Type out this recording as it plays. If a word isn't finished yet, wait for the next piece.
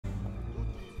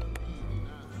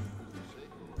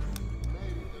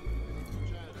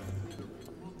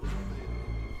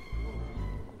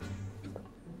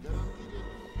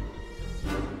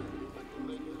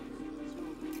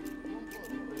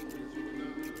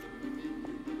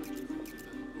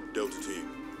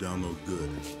download good.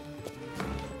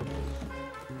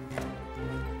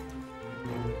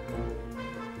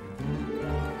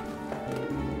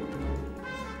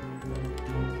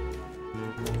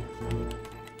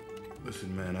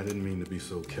 Listen, man, I didn't mean to be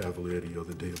so cavalier the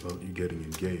other day about you getting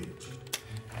engaged.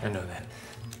 I know that.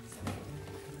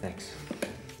 Thanks.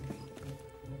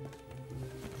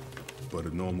 But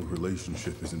a normal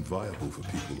relationship isn't viable for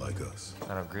people like us.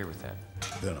 I don't agree with that.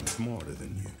 Then I'm smarter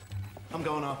than you. I'm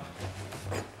going up.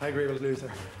 I agree with Luther.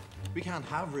 We can't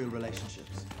have real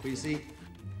relationships. But you see,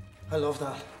 I love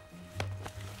that.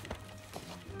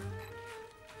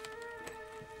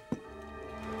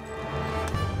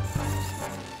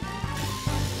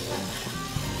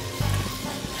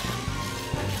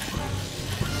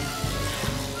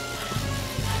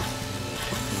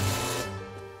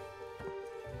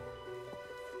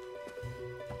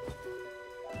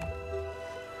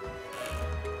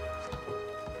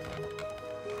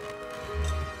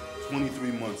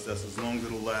 That's as long as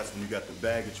it'll last when you got the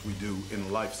baggage we do and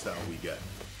the lifestyle we got.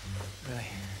 Really?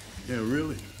 Yeah,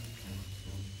 really.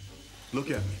 Look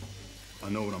at me. I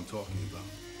know what I'm talking about.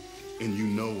 And you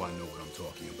know I know what I'm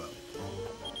talking about.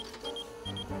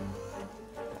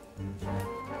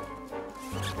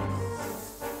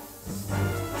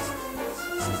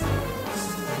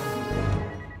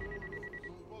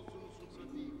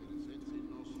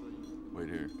 Wait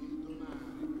here.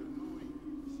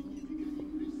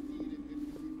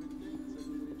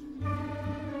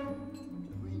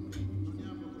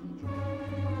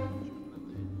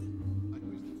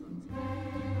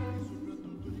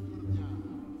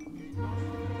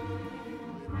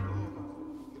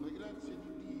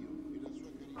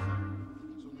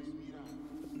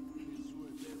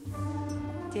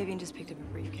 Davian just picked up a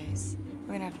briefcase.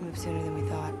 We're gonna have to move sooner than we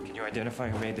thought. Can you identify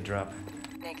who made the drop?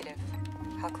 Negative.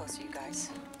 How close are you guys?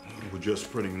 We're just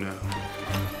printing now.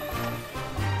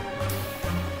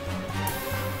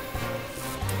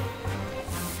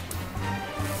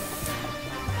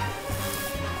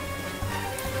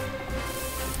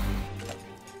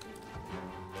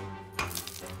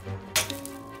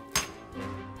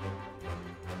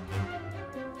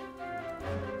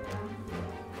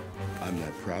 I'm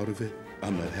not proud of it.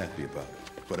 I'm not happy about it.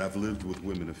 But I've lived with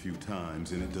women a few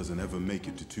times, and it doesn't ever make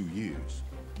it to 2 years.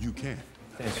 You can't.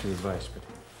 Thanks for your advice, but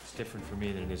it's different for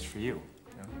me than it is for you.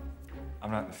 You know? I'm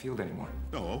not in the field anymore.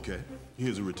 Oh, okay.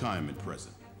 Here's a retirement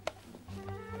present.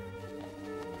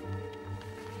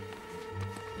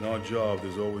 In our job,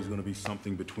 there's always going to be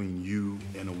something between you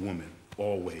and a woman.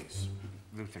 Always.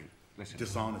 Luther, listen.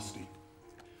 Dishonesty.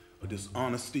 A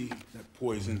dishonesty that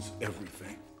poisons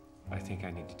everything. I think I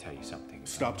need to tell you something.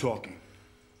 Stop talking.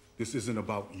 This isn't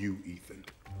about you, Ethan.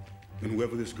 And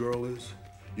whoever this girl is,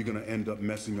 you're gonna end up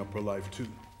messing up her life too.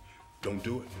 Don't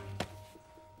do it.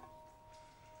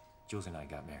 Jules and I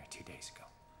got married 2 days ago.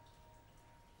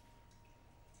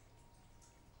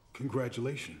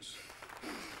 Congratulations.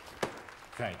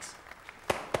 Thanks.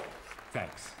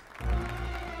 Thanks.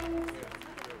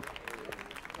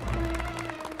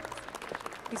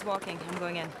 He's walking. I'm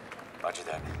going in. Roger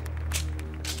that.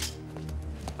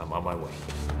 I'm on my way.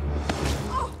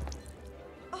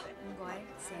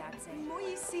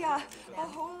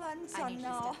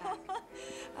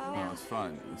 No, it's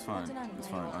fine. It's fine. It's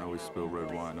fine. I always spill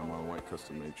red wine on my white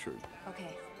custom-made shirt.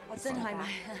 Okay. It's fine.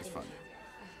 It's fine.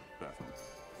 Bathroom.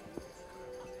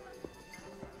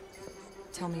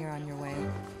 Tell me you're on your way.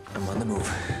 I'm on the move.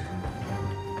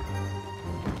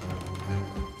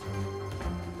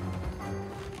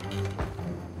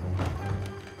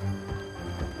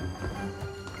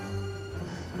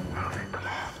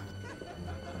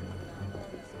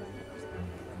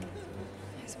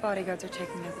 His bodyguards are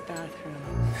taking me to the bathroom.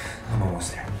 I'm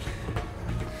almost there.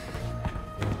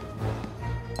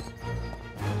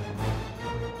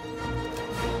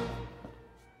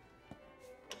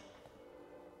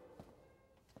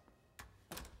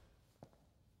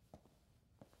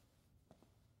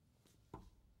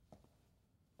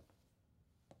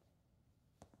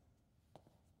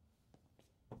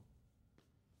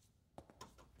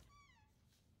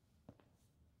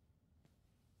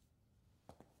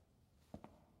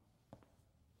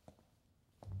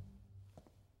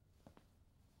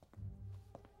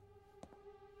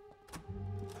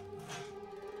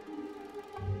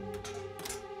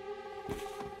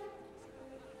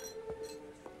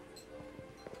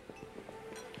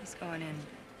 He's going in.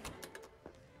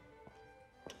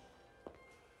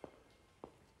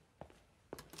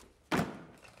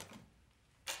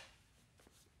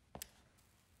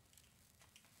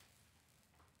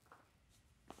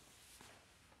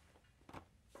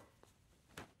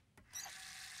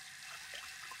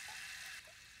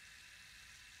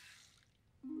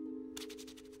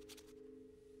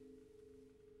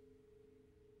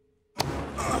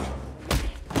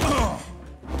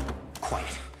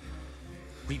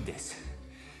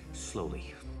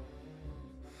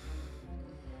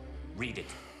 Read it.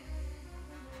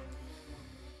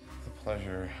 The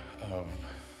pleasure of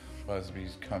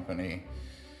Busby's company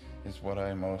is what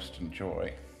I most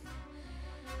enjoy.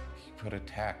 He put a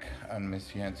tack on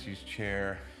Miss Yancey's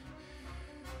chair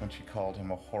when she called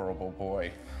him a horrible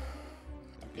boy.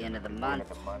 At the end of the month,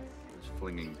 He's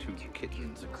flinging 2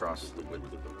 kittens across the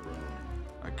width of the room.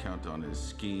 I count on his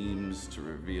schemes to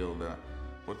reveal that.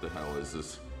 What the hell is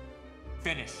this?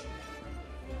 Finish.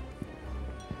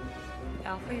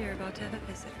 Alpha, you're about to have a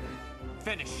visitor.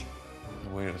 Finish. The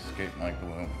way to escape my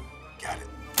gloom. Got it.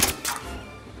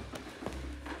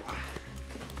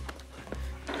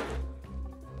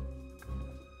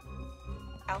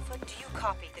 Alpha, do you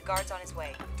copy? The guard's on his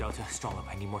way. Delta, stall him.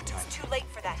 I need more time. It's too late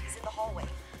for that. He's in the hallway.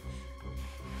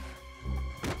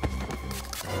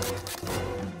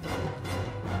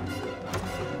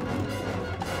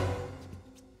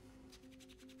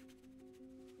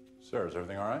 Sir, is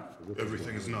everything all right?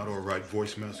 Everything is not all right.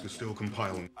 Voice mask is still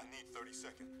compiling. I need 30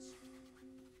 seconds.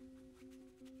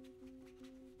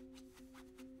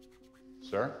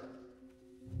 Sir?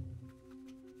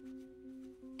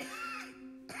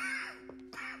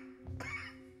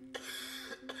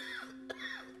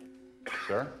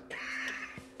 Sir?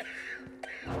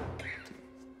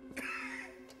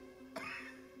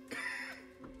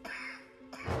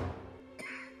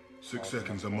 6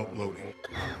 seconds, I'm uploading.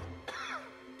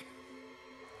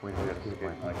 We gotta keep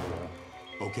it like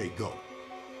Okay, go.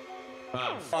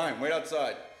 Fine, wait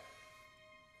outside.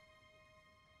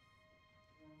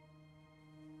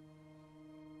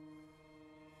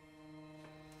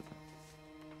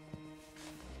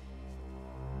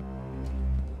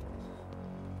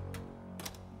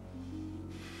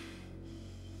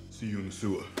 See you in the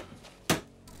sewer.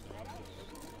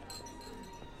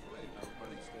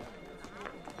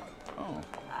 Oh,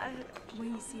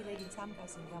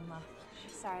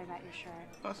 Sorry about your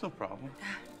shirt. that's no problem.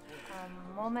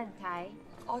 Moment, Thai.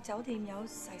 我酒店有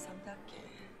洗手得嘅。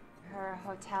 Her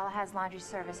hotel has laundry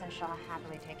service and she'll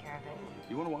happily take care of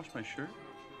it. You want to wash my shirt?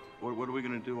 What are we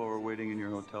going to do while we're waiting in your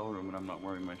hotel room and I'm not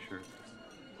wearing my shirt?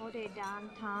 我哋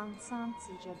downtown 三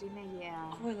次做啲乜嘢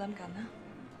啊？我會諗緊啦。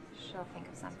 She'll think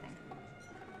of something.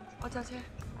 我揸車。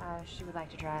 She would like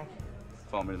to drive.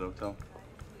 Follow me to the hotel?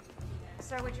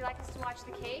 Sir, would you like us to watch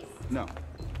the case? No.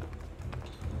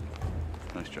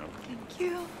 Nice job. Thank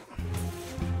you.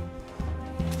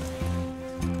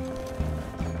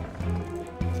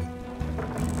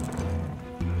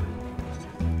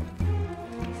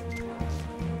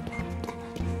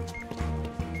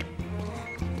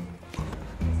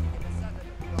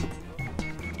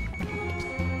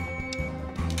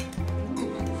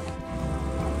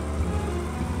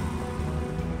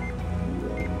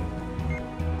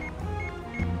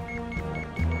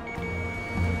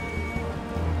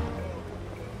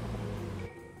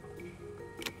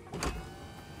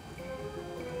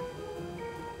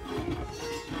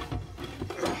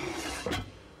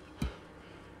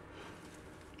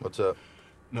 What's up?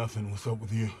 Nothing. What's up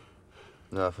with you?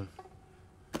 Nothing.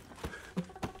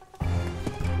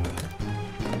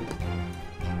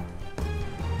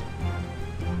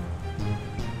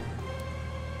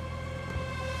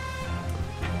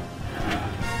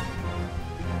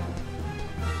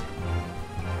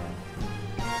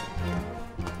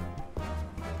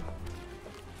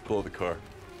 Pull the car.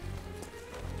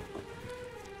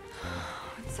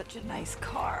 It's such a nice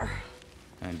car.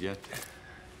 And yet,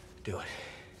 Do it.